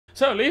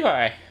So,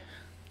 Levi.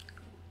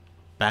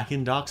 Back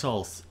in Dark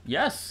Souls.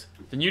 Yes,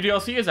 the new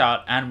DLC is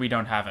out, and we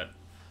don't have it.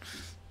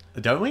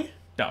 Don't we?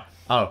 No.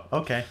 Oh,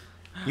 okay.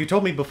 You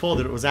told me before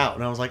that it was out,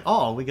 and I was like,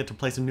 oh, we get to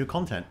play some new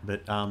content,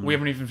 but, We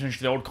haven't even finished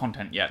the old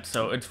content yet,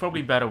 so it's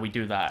probably better we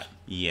do that.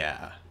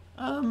 yeah.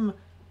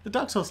 The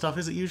Dark Souls stuff,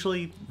 is it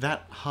usually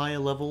that higher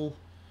level?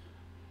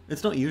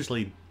 It's not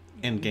usually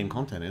end-game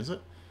content, is it?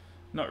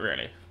 Not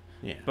really.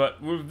 Yeah.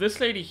 But with this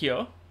lady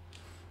here,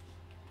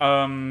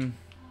 I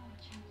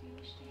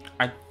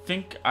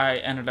think I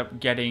ended up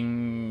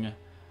getting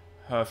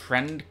her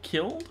friend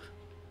killed.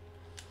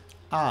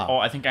 Ah.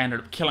 Or I think I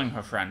ended up killing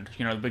her friend.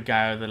 You know, the big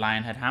guy with the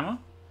lion head hammer.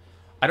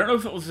 I don't know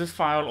if it was this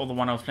file or the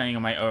one I was playing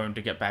on my own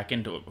to get back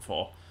into it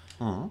before.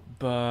 Mm.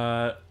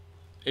 But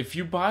if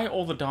you buy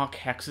all the dark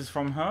hexes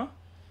from her,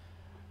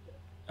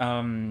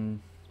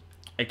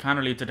 it kind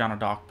of leads her down a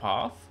dark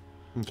path.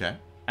 Okay.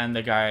 And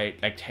the guy,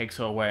 like, takes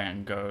her away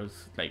and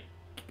goes, like,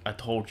 I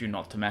told you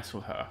not to mess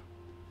with her.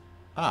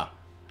 Ah.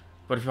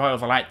 But if you buy all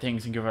the light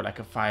things and give her, like,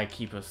 a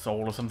Firekeeper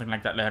soul or something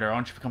like that later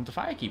on, she becomes a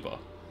Firekeeper.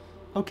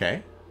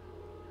 Okay.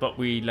 But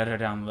we led her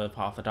down the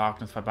path of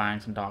darkness by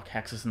buying some dark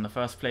hexes in the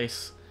first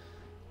place.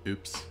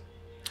 Oops.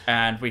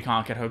 And we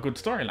can't get her a good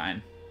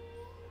storyline.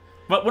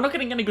 But we're not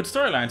getting any good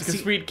storylines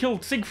because we'd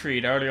killed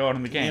Siegfried early on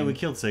in the game. Yeah, we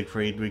killed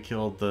Siegfried. We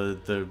killed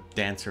the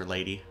dancer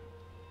lady.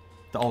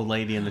 The old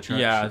lady in the church.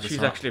 Yeah,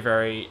 she's actually a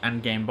very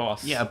endgame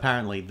boss. Yeah,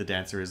 apparently the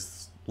dancer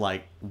is,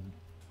 like...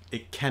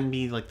 It can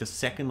be, like, the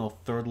second or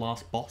third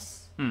last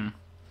boss. Hmm.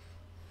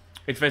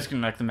 It's basically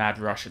like the Mad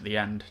Rush at the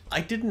end. I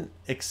didn't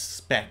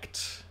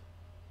expect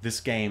this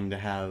game to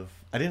have...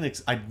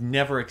 I'd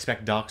never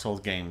expect Dark Souls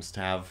games to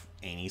have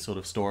any sort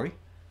of story.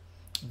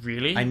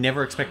 Really? I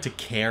never expect to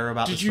care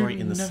about the story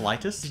in the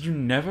slightest. Did you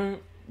never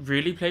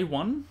really play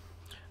one?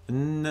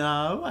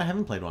 No, I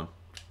haven't played one.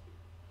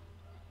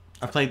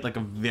 I've played, like, a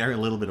very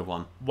little bit of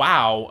one.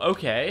 Wow,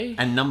 okay.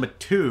 And number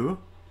two,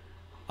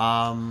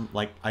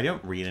 like, I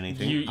don't read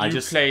anything. You I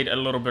just played a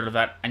little bit of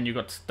that and you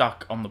got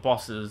stuck on the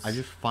bosses. I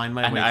just find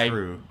my way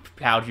through. And I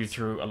plowed you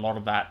through a lot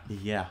of that.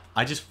 Yeah,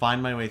 I just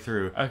find my way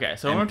through. Okay,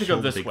 so I'm going to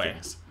go this way.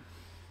 Things.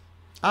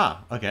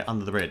 Ah, okay,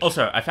 under the bridge.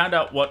 Also, I found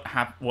out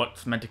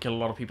what's meant to kill a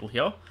lot of people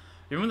here.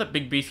 You remember that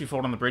big beast we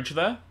fought on the bridge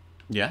there?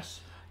 Yes.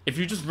 If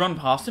you just run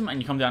past him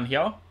and you come down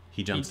here...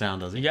 He jumps down,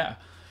 does he? Yeah.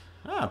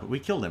 Ah, but we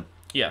killed him.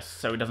 Yes,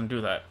 so he doesn't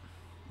do that.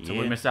 So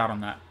Yeah. we missed out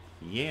on that.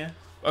 Yeah.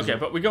 Okay,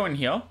 but we go in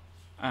here,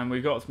 and we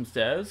go up some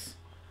stairs,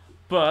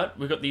 but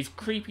we got these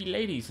creepy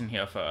ladies in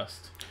here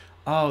first.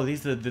 Oh,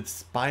 these are the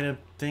spider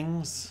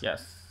things?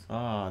 Yes.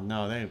 Oh,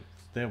 no, they're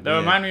They weird.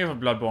 remind me of a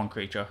Bloodborne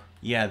creature.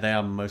 Yeah, they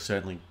are most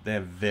certainly.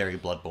 They're very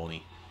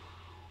Bloodborne-y.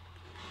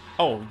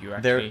 Oh, you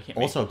actually They're hit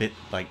me. also a bit,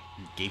 like,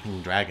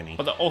 gaping dragon-y.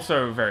 But they're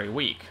also very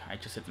weak. I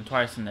just hit them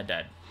twice and they're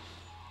dead.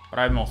 But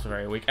I'm also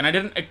very weak. And I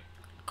didn't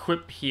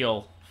equip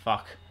heal.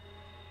 Fuck.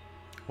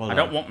 Well I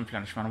done. don't want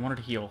replenishment. I wanted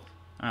to heal.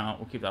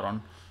 We'll keep that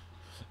on.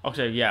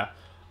 Okay, yeah.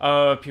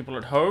 People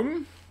at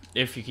home,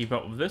 if you keep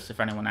up with this, if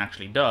anyone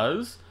actually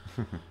does,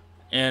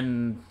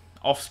 in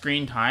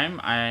off-screen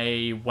time,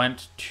 I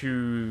went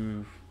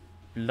to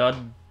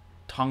Blood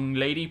Tongue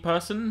Lady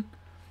person,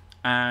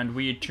 and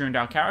we tuned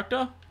our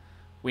character.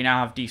 We now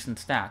have decent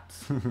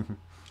stats.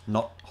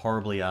 Not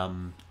horribly,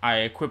 I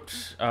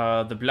equipped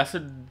the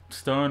Blessed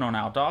Stone on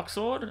our Dark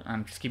Sword, and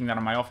I'm just keeping that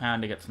on my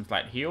offhand to get some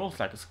slight heals,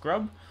 like a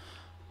scrub.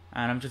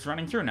 And I'm just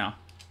running through now.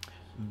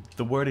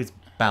 The word is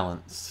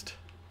balanced.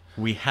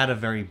 We had a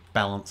very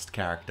balanced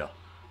character.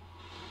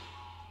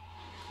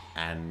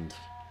 And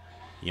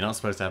you're not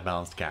supposed to have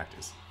balanced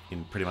characters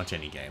in pretty much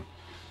any game.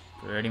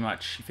 Pretty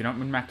much. If you don't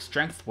win max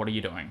strength, what are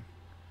you doing?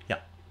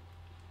 Yep.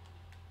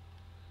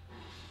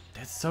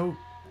 They're so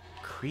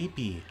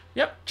creepy.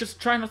 Yep, just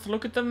try not to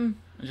look at them,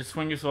 and just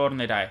swing your sword and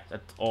they die.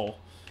 That's all.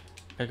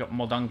 Pick up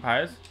more dung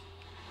pies.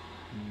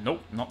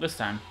 Nope, not this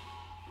time.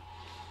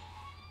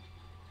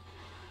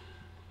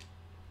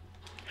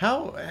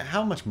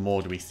 How much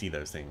more do we see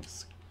those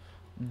things?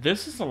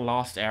 This is the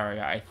last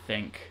area, I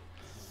think.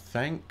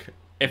 Thank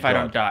If God. I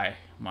don't die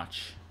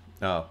much.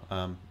 Oh,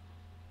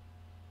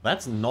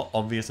 that's not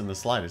obvious in the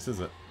slightest, is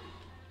it?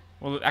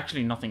 Well, there's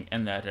actually nothing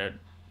in there to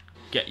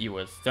get you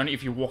with. It's only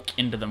if you walk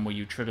into them will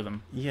you trigger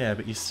them. Yeah,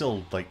 but you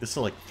still, like, there's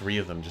still, like, 3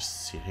 of them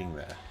just sitting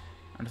there.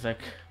 And it's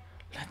like,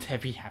 let there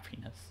be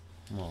happiness.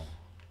 Well,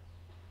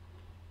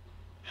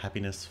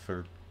 happiness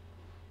for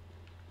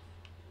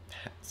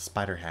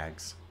spider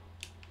hags.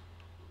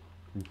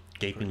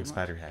 Gaping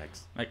spider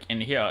hags. Like,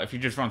 in here, if you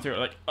just run through it,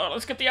 like, oh,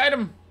 let's get the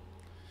item!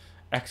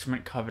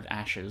 Excrement-covered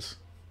ashes.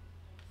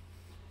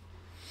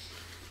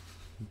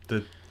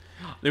 The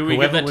We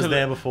Whoever give that was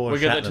there before we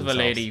give shat that to the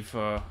themselves. lady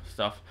for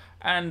stuff.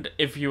 And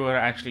if you were to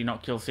actually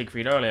not kill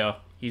Siegfried earlier,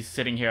 he's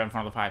sitting here in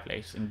front of the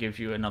fireplace and gives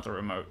you another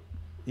remote.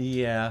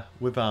 Yeah,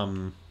 we've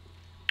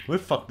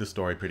fucked the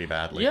story pretty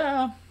badly.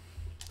 Yeah,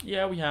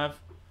 we have.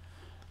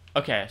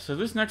 Okay, so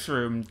this next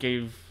room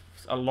gave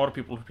a lot of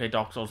people who play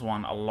Dark Souls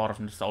 1 a lot of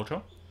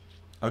nostalgia.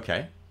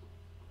 Okay.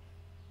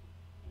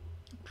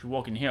 If you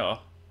walk in here,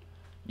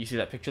 you see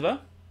that picture there?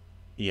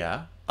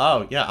 Yeah.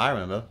 Oh, yeah, I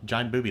remember.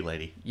 Giant booby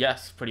lady.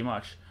 Yes, pretty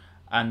much.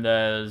 And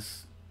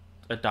there's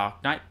a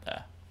Dark Knight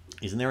there.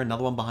 Isn't there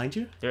another one behind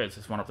you? There is.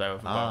 There's one up there.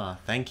 Over Ah,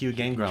 thank you,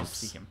 Game you can just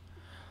see Grumps. him.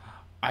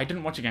 I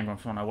didn't watch the Game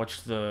Grumps one. I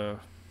watched the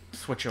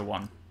Switcher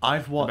one.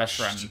 I've watched... Best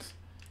Friends.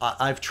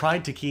 I've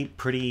tried to keep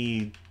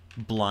pretty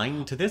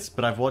blind to this,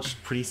 but I've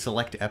watched pretty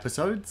select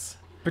episodes.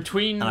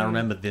 Between And I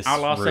remember this our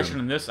last room. session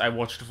and this, I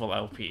watched the full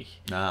LP.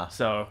 Ah.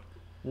 So,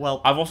 Well...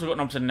 I've also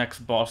gotten up to the next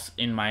boss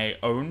in my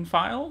own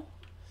file.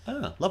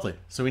 Ah, lovely.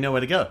 So we know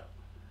where to go.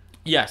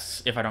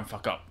 Yes, if I don't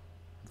fuck up.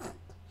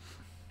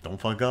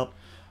 Don't fuck up.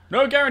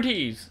 No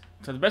guarantees!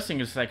 So the best thing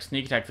is to like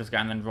sneak attack this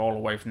guy and then roll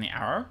away from the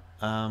arrow.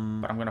 But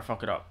I'm gonna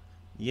fuck it up.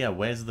 Yeah,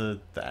 where's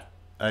that?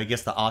 I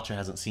guess the archer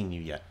hasn't seen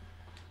you yet.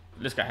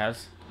 This guy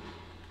has.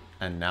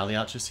 And now the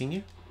archer's seen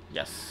you?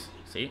 Yes.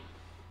 See?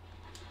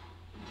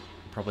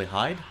 Probably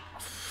hide?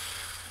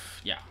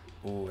 Yeah.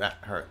 Ooh, that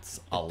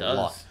hurts a does.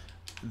 lot.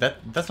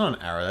 That's not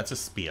an arrow, that's a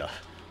spear.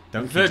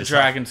 Don't kid The yourself.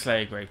 Dragon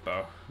Slayer Great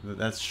Bow.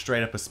 That's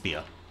straight up a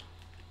spear.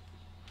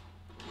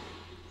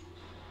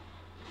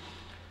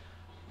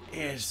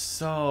 It's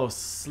so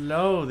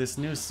slow, this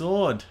new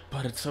sword.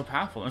 But it's so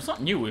powerful. And it's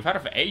not new. We've had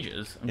it for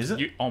ages. Is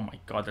it? Oh my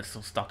god, that's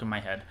still stuck in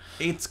my head.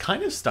 It's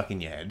kind of stuck in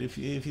your head. If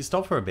you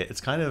stop for a bit, it's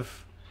kind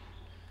of...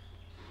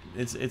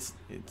 It's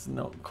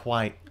not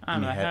quite I'm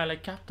in a your head.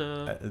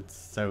 helicopter. It's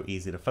so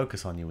easy to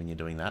focus on you when you're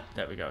doing that.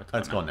 There we go. Oh,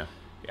 it's gone now.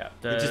 Yeah.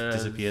 It just there's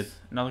disappeared.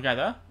 Another guy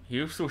there.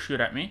 He'll still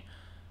shoot at me.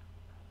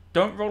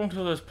 Don't roll into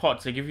those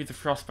pots. They give you the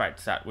frostbite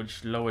stat,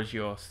 which lowers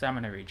your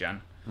stamina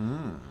regen.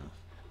 Come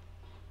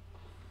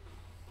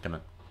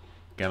on.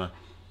 Come on.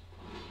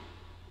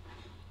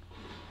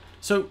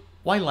 So,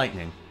 why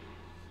lightning?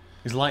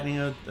 Is lightning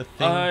a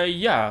thing?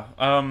 Yeah.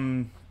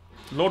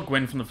 Lord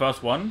Gwyn from the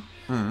first one,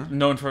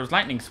 known for his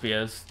lightning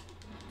spears,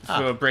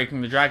 for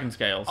breaking the dragon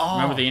scales. Oh.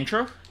 Remember the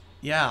intro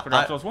Yeah. for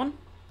Dark Souls 1?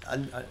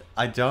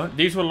 I don't.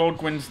 These were Lord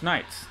Gwyn's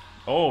knights.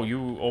 Oh,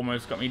 you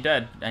almost got me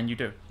dead, and you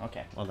do.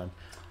 Okay. Well done.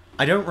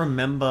 I don't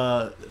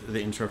remember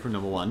the intro from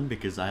number 1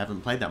 because I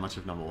haven't played that much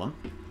of number 1.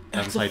 I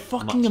haven't It's a played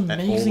fucking much at all of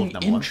amazing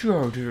number 1.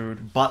 intro,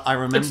 dude. But I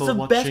remember It's the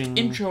watching... best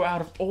intro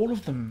out of all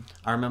of them.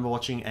 I remember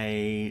watching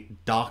a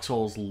Dark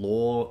Souls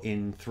lore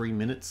in 3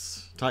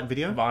 minutes type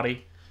video.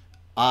 Vardy.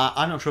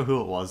 I'm not sure who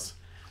it was,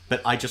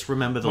 but I just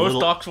remember the Most little...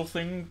 Dark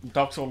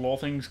Souls lore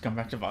things come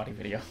back to Vardy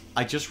video.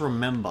 I just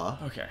remember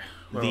Okay.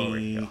 Where were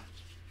we?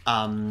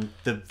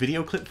 the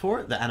video clip for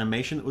it, the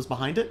animation that was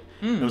behind it.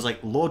 It was like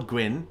Lord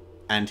Gwyn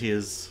and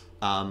his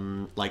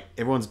like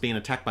everyone's being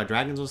attacked by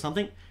dragons or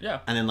something.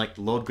 Yeah. And then like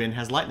Lord Gwyn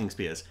has lightning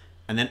spears.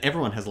 And then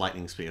everyone has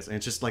lightning spears. And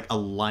it's just like a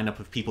lineup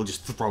of people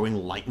just throwing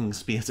lightning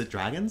spears at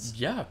dragons.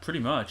 Yeah, pretty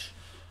much.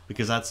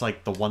 Because that's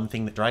like the one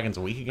thing that dragons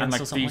are weak against And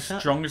like or something the like that.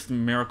 strongest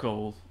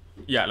miracle...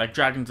 Yeah, like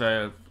dragons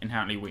are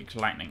inherently weak to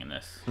lightning in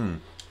this.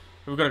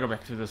 We've got to go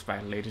back to this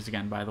battle ladies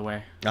again, by the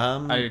way.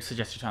 I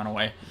suggest you turn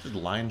away.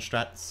 Lion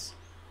strats.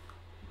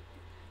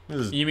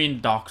 You mean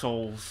Dark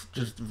Souls,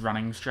 just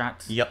running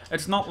strats? Yep.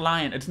 It's not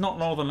Lion, it's not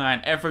Northern Lion.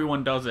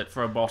 Everyone does it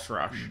for a boss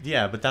rush.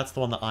 Yeah, but that's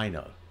the one that I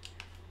know.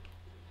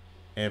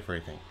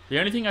 Everything. The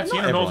only thing I've Not seen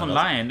of everyone Northern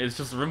does it. Lion is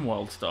just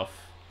RimWorld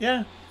stuff.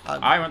 Yeah.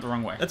 I went the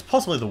wrong way. That's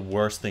possibly the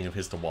worst thing of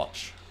his to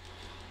watch.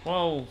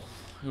 Well,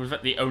 it was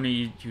the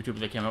only YouTuber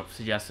that came up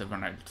suggestive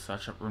when I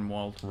searched up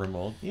RimWorld.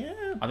 Rimworld.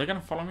 Yeah. Are they going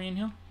to follow me in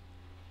here?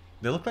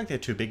 They look like they're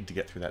too big to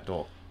get through that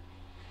door.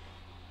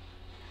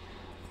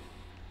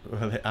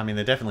 Well, I mean,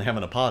 they're definitely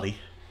having a party.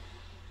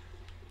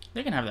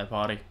 They can have their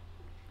party.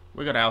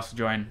 We got Alice to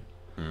join.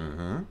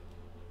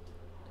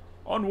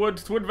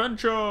 Onwards to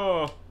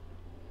adventure!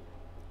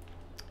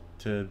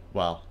 To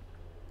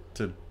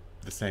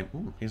the same...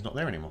 Ooh, he's not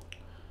there anymore.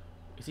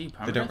 Is he They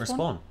permanent? don't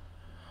respawn.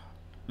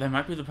 They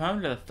might be the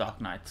permanent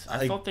Dark Knights.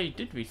 I thought they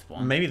did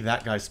respawn. Maybe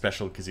that guy's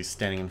special because he's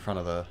standing in front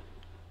of the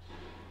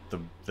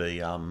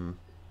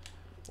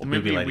Or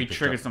maybe booby lady we picked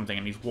triggered up. something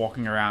and he's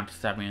walking around to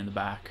stab me in the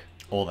back.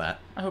 All that.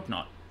 I hope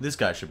not. This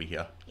guy should be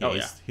here. Yeah, Oh,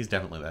 he's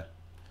definitely there.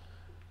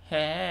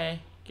 Hey.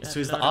 So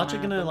is the archer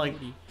gonna, like,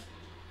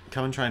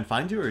 come and try and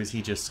find you, or is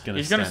he just gonna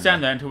He's gonna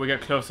stand there until we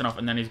get close enough,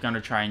 and then he's gonna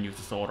try and use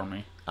the sword on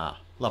me. Ah,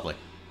 lovely.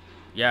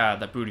 Yeah,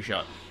 that booty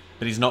shot.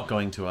 But he's not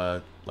going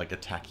to, like,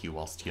 attack you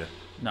whilst you're...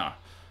 No.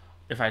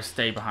 If I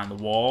stay behind the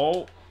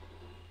wall...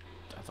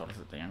 I thought it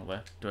was at the angle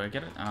there. Do I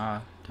get it?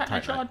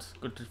 Titanite shots.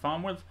 Good to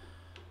farm with.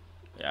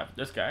 Yeah,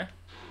 this guy.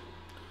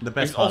 The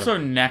best He's part also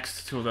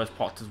next to those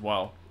pots as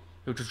well.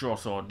 He'll just draw a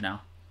sword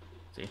now.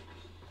 See?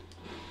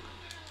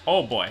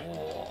 Oh boy.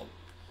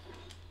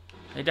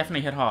 They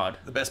definitely hit hard.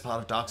 The best part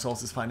of Dark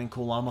Souls is finding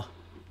cool armor.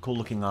 Cool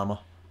looking armor.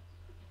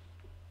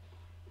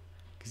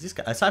 Because this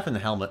guy, aside from the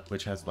helmet,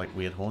 which has like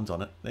weird horns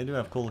on it, they do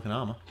have cool looking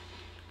armor.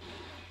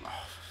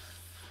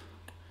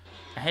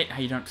 I hate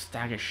how you don't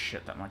stagger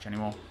shit that much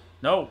anymore.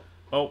 No.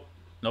 Oh.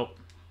 Nope.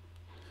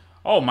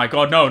 Oh my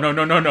god, no, no,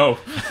 no, no, no.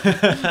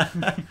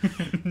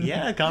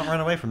 Yeah, I can't run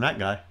away from that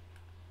guy.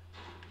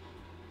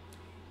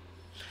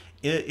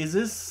 Is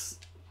this...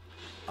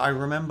 I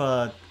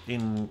remember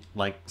in,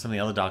 like, some of the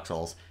other Dark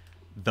Souls,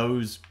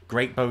 those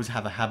great bows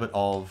have a habit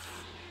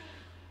of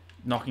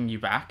knocking you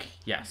back.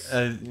 Yes.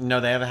 No,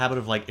 they have a habit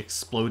of like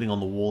exploding on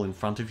the wall in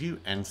front of you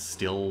and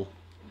still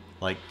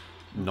like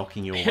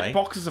knocking you away.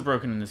 Hitboxes are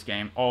broken in this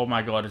game. Oh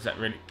my god, is that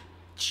really...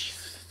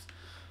 Jesus.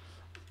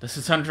 This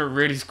is under a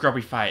really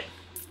scrubby fight.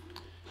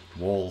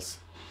 Walls.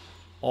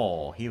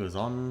 Oh, he was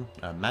on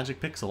a magic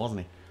pixel,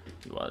 wasn't he?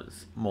 He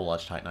was. More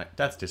large titanite.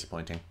 That's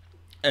disappointing.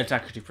 It's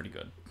actually pretty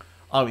good.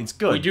 Oh, it's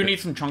good. We do need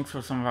some chunks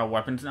for some of our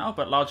weapons now,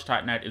 but large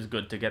titanite is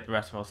good to get the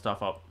rest of our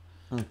stuff up.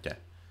 Okay.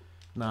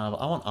 No, but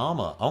I want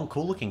armor. I want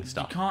cool looking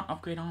stuff. You can't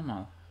upgrade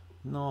armor.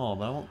 No,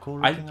 but I want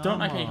cool I looking armor. don't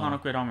like how you can't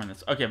upgrade armor in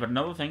this. Okay, but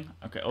another thing.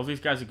 Okay, all these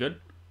guys are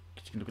good.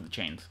 Because you can look at the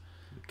chains.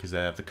 Because they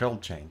have the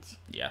curled chains.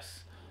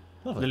 Yes.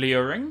 Lovely. The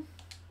Leo ring.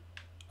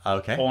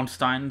 Okay.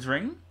 Ornstein's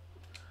ring.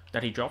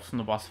 That he drops from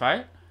the boss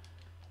fight.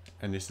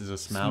 And this is a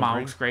Smaug ring?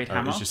 Smaug's great Oh,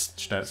 hammer. it's just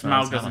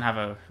Smaug doesn't have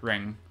a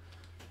ring.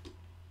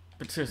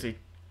 But seriously,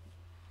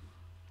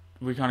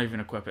 we can't even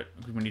equip it.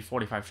 We need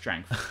 45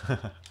 strength.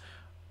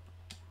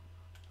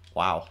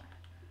 Wow.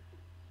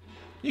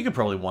 You could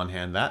probably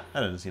one-hand that.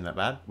 That doesn't seem that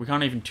bad. We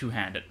can't even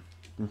two-hand it.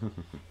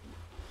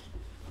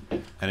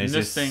 And is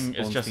this thing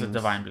is just a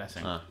divine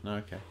blessing. Ah, no,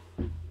 okay.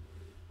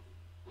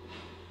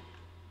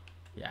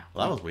 Yeah.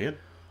 Well, that was weird.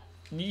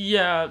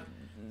 Yeah.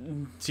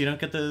 So you don't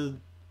get the...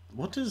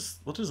 What does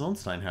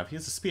Ornstein have? He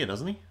has a spear,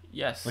 doesn't he?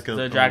 Yes. Like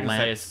the Dragon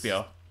Slayer lance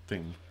spear.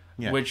 Thing.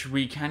 Yeah. Which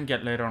we can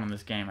get later on in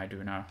this game, I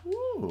do know.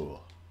 Ooh.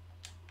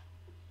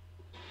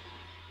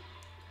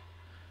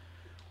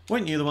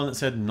 Weren't you the one that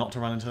said not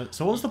to run into it?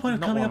 So what was the point of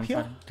Not coming one up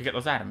here? to get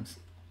those items.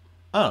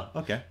 Oh,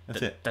 okay.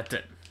 That's it. That's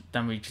it.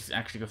 Then we just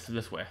actually go through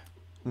this way.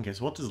 Okay,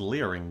 so what does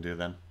Leering do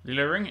then? The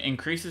Leo ring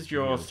increases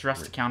your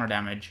thrust counter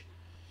damage.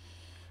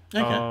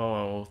 Okay.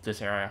 Oh,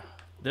 this area.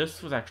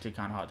 This was actually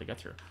kind of hard to get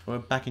through. We're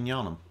back in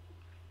Yarnum.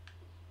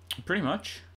 Pretty much.